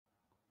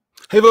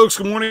Hey folks,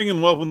 good morning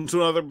and welcome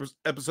to another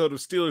episode of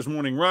Steelers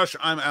Morning Rush.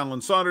 I'm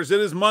Alan Saunders. It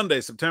is Monday,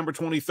 September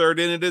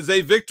 23rd, and it is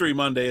a victory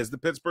Monday as the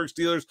Pittsburgh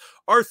Steelers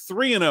are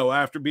 3-0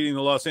 after beating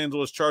the Los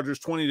Angeles Chargers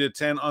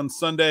 20-10 on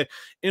Sunday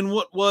in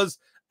what was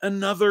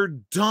another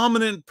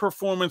dominant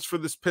performance for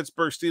this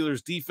Pittsburgh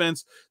Steelers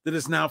defense that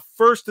is now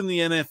first in the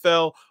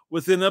NFL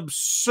with an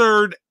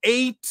absurd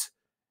 8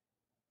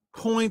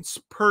 points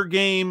per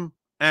game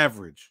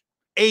average.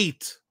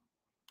 8.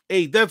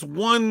 That's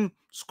one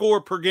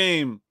score per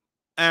game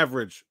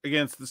average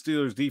against the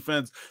Steelers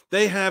defense.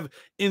 They have,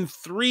 in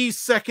 3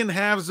 second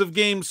halves of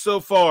games so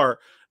far,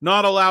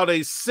 not allowed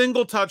a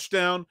single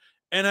touchdown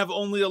and have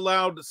only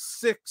allowed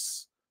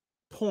 6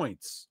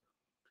 points.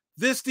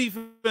 This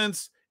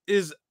defense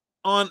is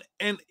on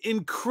an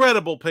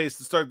incredible pace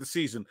to start the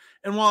season.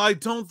 And while I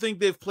don't think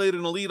they've played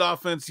an elite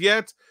offense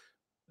yet,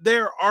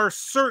 there are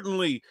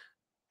certainly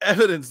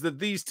evidence that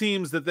these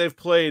teams that they've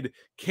played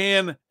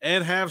can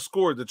and have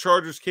scored. The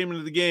Chargers came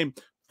into the game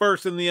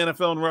first in the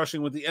NFL in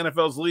rushing with the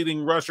NFL's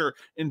leading rusher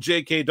in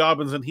J.K.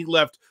 Dobbins, and he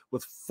left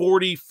with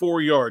 44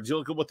 yards. You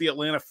look at what the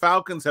Atlanta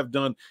Falcons have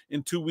done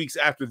in 2 weeks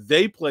after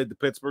they played the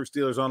Pittsburgh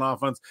Steelers on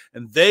offense,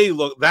 and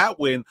that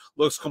win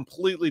looks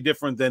completely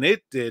different than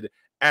it did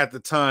at the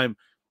time.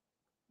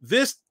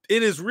 It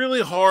is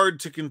really hard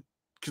to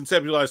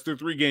conceptualize through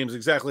 3 games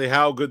exactly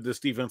how good this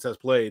defense has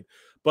played.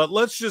 But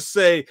let's just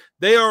say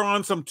they are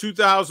on some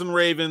 2,000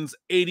 Ravens,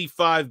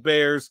 85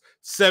 Bears,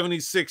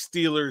 76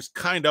 Steelers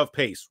kind of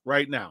pace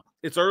right now.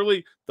 It's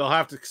early. They'll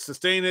have to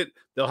sustain it.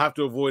 They'll have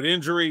to avoid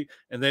injury.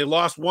 And they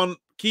lost one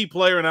key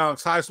player in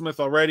Alex Highsmith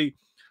already.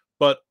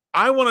 But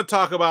I want to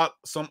talk about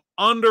some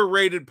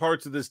underrated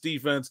parts of this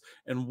defense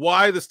and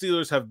why the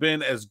Steelers have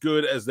been as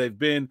good as they've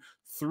been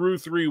through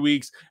 3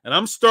 weeks. And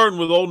I'm starting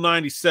with old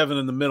 97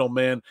 in the middle,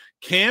 man.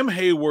 Cam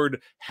Heyward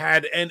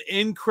had an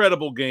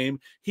incredible game.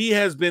 He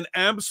has been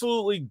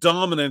absolutely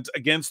dominant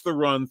against the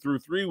run through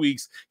 3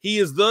 weeks. He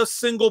is the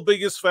single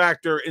biggest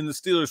factor in the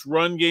Steelers'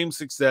 run game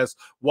success,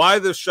 why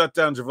they shut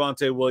down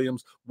Javonte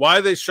Williams, why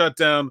they shut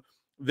down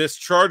this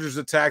Chargers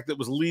attack that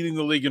was leading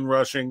the league in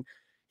rushing.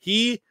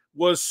 He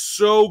was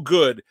so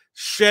good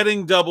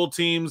shedding double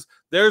teams.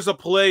 There's a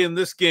play in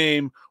this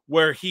game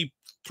where he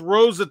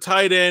throws a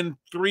tight end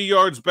 3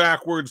 yards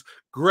backwards,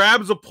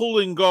 grabs a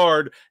pulling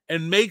guard,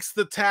 and makes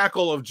the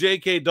tackle of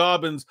J.K.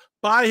 Dobbins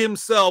by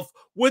himself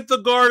with the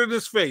guard in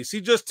his face. He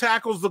just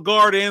tackles the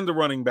guard and the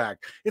running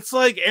back. It's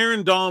like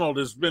Aaron Donald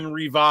has been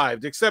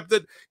revived, except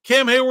that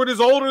Cam Heyward is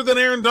older than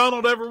Aaron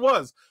Donald ever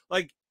was.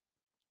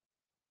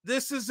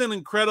 This is an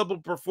incredible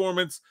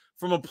performance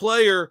from a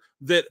player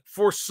that,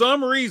 for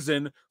some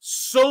reason,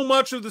 so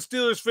much of the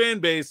Steelers fan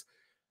base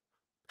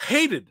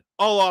hated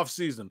all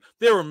offseason.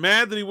 They were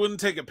mad that he wouldn't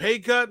take a pay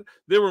cut.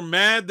 They were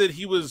mad that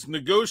he was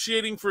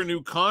negotiating for a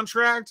new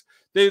contract.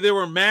 They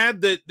were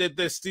mad that the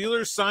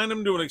Steelers signed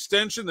him to an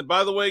extension that,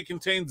 by the way,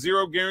 contained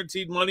 0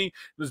 guaranteed money. It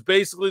was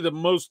basically the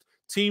most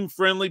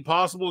team-friendly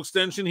possible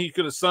extension he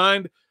could have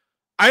signed.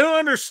 I don't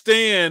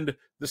understand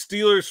the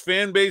Steelers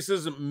fan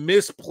base's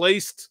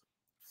misplaced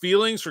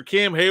feelings for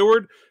Cam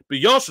Heyward, but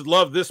y'all should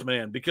love this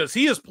man because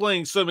he is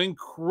playing some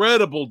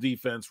incredible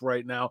defense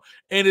right now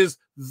and is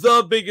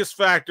the biggest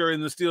factor in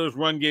the Steelers'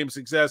 run game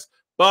success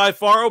by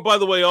far. Oh, by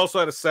the way, also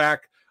had a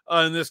sack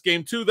in this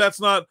game too.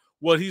 That's not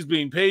what he's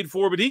being paid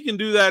for, but he can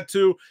do that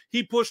too.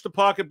 He pushed the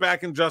pocket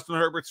back in Justin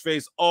Herbert's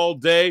face all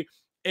day.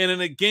 And in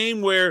a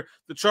game where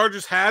the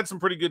Chargers had some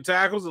pretty good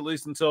tackles, at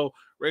least until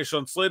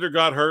Rashawn Slater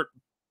got hurt,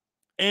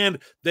 and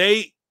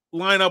they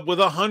line up with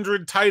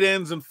 100 tight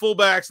ends and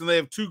fullbacks, and they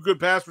have 2 good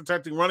pass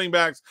protecting running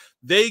backs.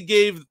 They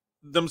gave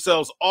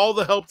themselves all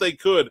the help they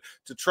could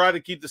to try to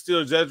keep the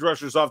Steelers edge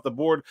rushers off the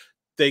board.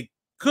 They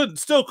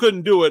still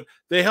couldn't do it.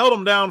 They held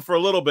them down for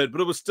a little bit,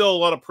 but it was still a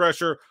lot of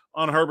pressure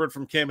on Herbert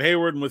from Cam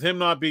Heyward, and with him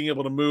not being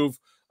able to move,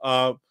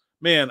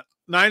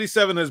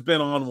 97 has been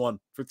on one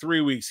for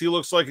 3 weeks. He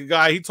looks like a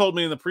guy. He told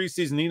me in the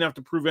preseason he didn't have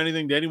to prove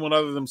anything to anyone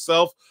other than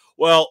himself.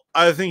 Well,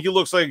 I think he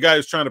looks like a guy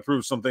who's trying to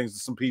prove some things to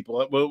some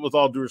people. With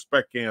all due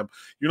respect, Cam,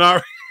 you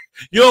don't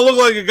look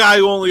like a guy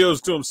who only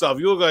owes to himself.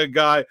 You look like a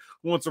guy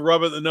who wants to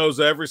rub it in the nose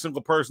of every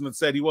single person that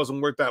said he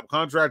wasn't worth that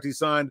contract he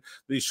signed,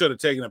 that he should have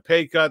taken a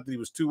pay cut, that he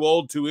was too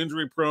old, too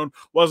injury prone,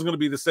 wasn't going to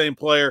be the same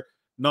player.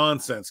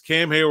 Nonsense.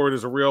 Cam Heyward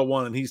is a real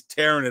one, and he's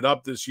tearing it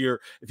up this year.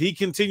 If he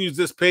continues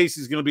this pace,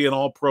 he's going to be an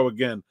all-pro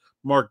again.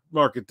 Mark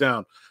it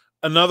down.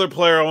 Another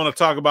player I want to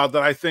talk about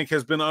that I think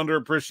has been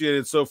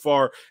underappreciated so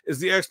far is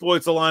the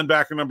exploits of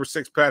linebacker number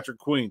 6, Patrick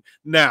Queen.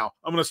 Now,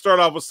 I'm going to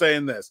start off with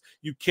saying this.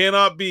 You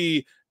cannot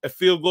be a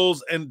field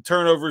goals and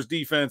turnovers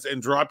defense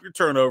and drop your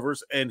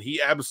turnovers, and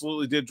he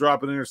absolutely did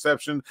drop an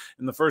interception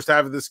in the first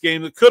half of this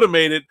game that could have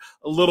made it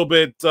a little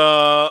bit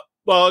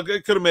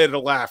it could have made it a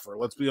laugher,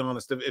 let's be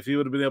honest, if he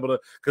would have been able to,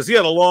 because he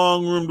had a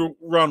long room to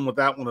run with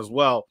that one as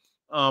well.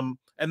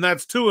 And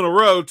that's 2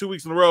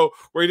 weeks in a row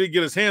where he did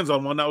get his hands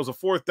on one. That was a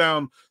 4th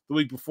down the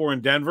week before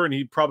in Denver, and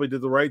he probably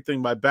did the right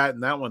thing by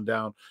batting that one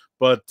down.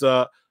 But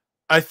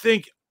I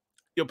think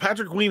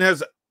Patrick Queen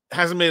has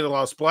hasn't made a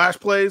lot of splash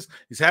plays.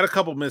 He's had a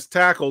couple missed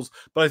tackles,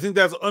 but I think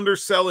that's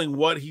underselling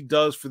what he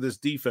does for this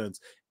defense,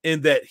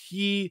 in that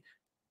he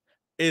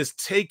is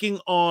taking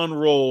on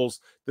roles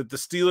that the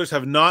Steelers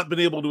have not been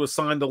able to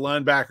assign to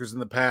linebackers in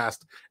the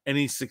past, and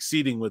he's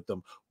succeeding with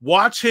them.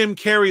 Watch him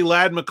carry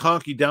Ladd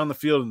McConkey down the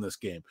field in this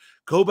game.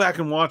 Go back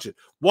and watch it.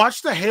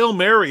 Watch the Hail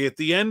Mary at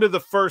the end of the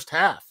first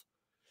half.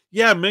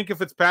 Yeah, Minkah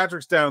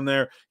Fitzpatrick's down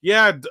there.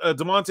 Yeah,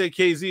 DeMonte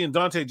KZ and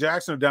Dante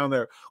Jackson are down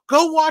there.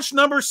 Go watch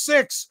number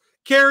 6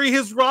 carry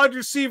his wide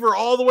receiver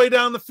all the way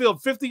down the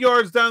field, 50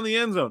 yards down the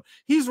end zone.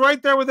 He's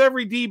right there with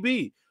every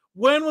DB.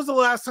 When was the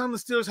last time the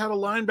Steelers had a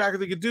linebacker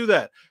that could do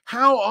that?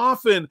 How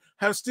often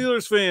have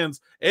Steelers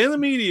fans and the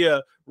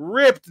media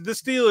ripped the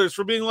Steelers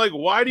for being like,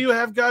 why do you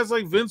have guys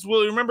like Vince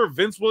Williams? Remember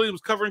Vince Williams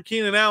covering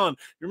Keenan Allen?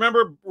 You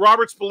remember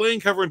Robert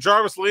Spillane covering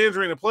Jarvis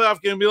Landry in a playoff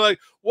game and be like,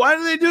 why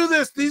do they do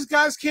this? These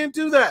guys can't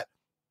do that.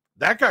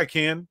 That guy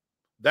can.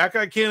 That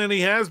guy can, and he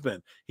has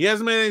been. He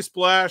hasn't made any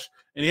splash,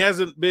 and he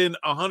hasn't been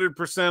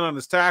 100% on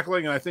his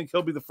tackling, and I think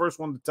he'll be the first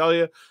one to tell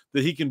you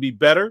that he can be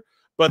better.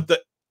 But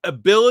the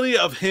ability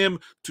of him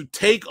to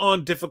take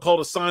on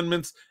difficult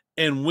assignments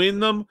and win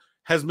them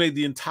has made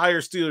the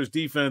entire Steelers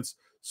defense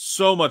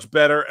so much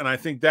better, and I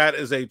think that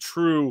is a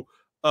true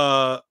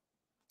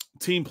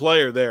team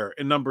player there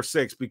in number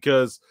 6,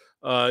 because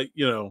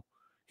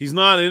he's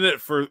not in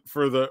it for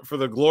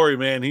the glory,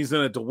 man. He's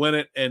in it to win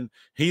it, and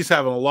he's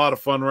having a lot of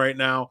fun right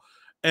now.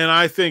 And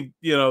I think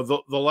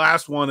the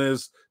last one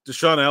is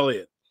Deshaun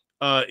Elliott.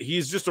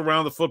 He's just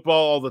around the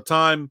football all the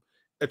time,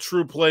 a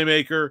true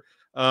playmaker.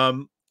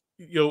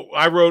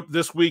 I wrote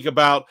this week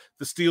about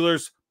the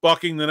Steelers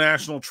bucking the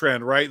national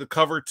trend, right? The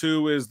cover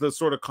 2 is the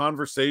sort of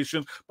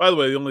conversation. By the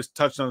way, the only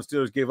touchdown the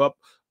Steelers gave up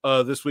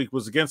this week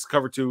was against the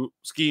cover 2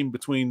 scheme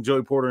between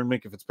Joey Porter and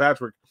Minkah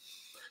Fitzpatrick.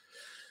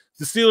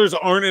 The Steelers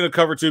aren't in a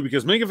cover 2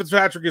 because Minkah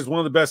Fitzpatrick is one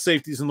of the best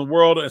safeties in the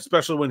world,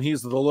 especially when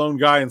he's the lone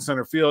guy in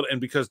center field,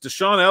 and because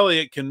Deshaun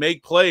Elliott can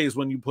make plays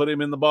when you put him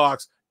in the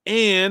box,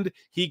 and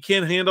he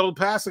can handle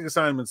passing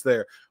assignments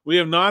there. We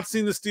have not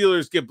seen the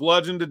Steelers get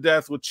bludgeoned to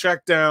death with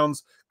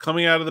checkdowns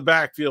coming out of the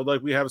backfield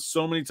like we have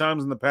so many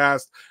times in the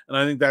past, and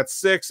I think that's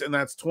 6 and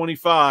that's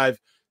 25,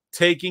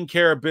 taking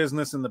care of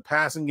business in the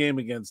passing game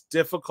against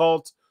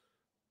difficult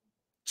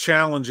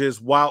challenges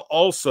while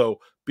also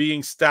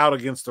being stout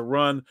against the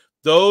run.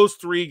 Those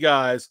 3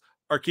 guys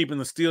are keeping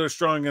the Steelers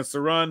strong against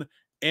the run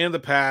and the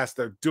pass.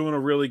 They're doing a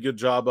really good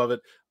job of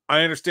it.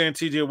 I understand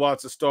TJ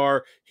Watt's a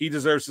star. He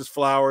deserves his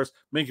flowers.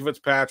 Minkah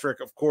Fitzpatrick,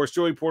 of course.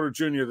 Joey Porter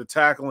Jr., the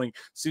tackling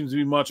seems to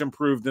be much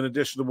improved in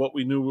addition to what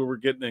we knew we were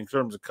getting in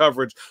terms of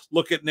coverage.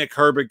 Look at Nick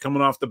Herbig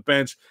coming off the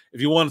bench. If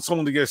you want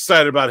someone to get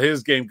excited about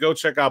his game, go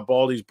check out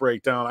Baldy's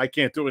breakdown. I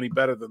can't do any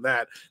better than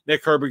that.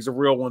 Nick Herbig's a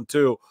real one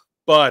too.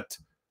 But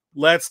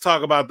let's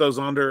talk about those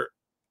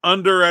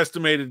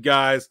underestimated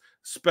guys,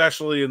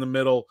 especially in the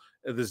middle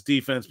of this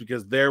defense,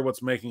 because they're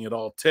what's making it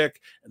all tick,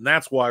 and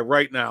that's why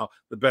right now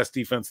the best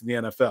defense in the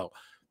NFL.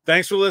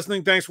 Thanks for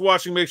listening. Thanks for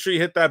watching. Make sure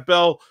you hit that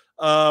bell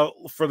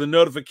for the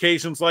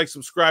notifications.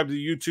 Subscribe to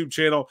the YouTube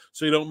channel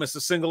so you don't miss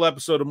a single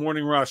episode of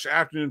Morning Rush,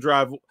 Afternoon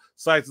Drive,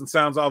 Sights and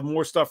Sounds. I'll have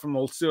more stuff from the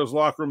Steelers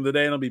locker room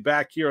today, and I'll be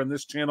back here on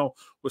this channel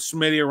with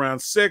Smitty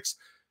around 6.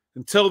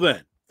 Until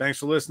then, thanks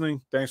for listening,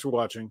 thanks for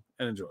watching,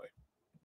 and enjoy.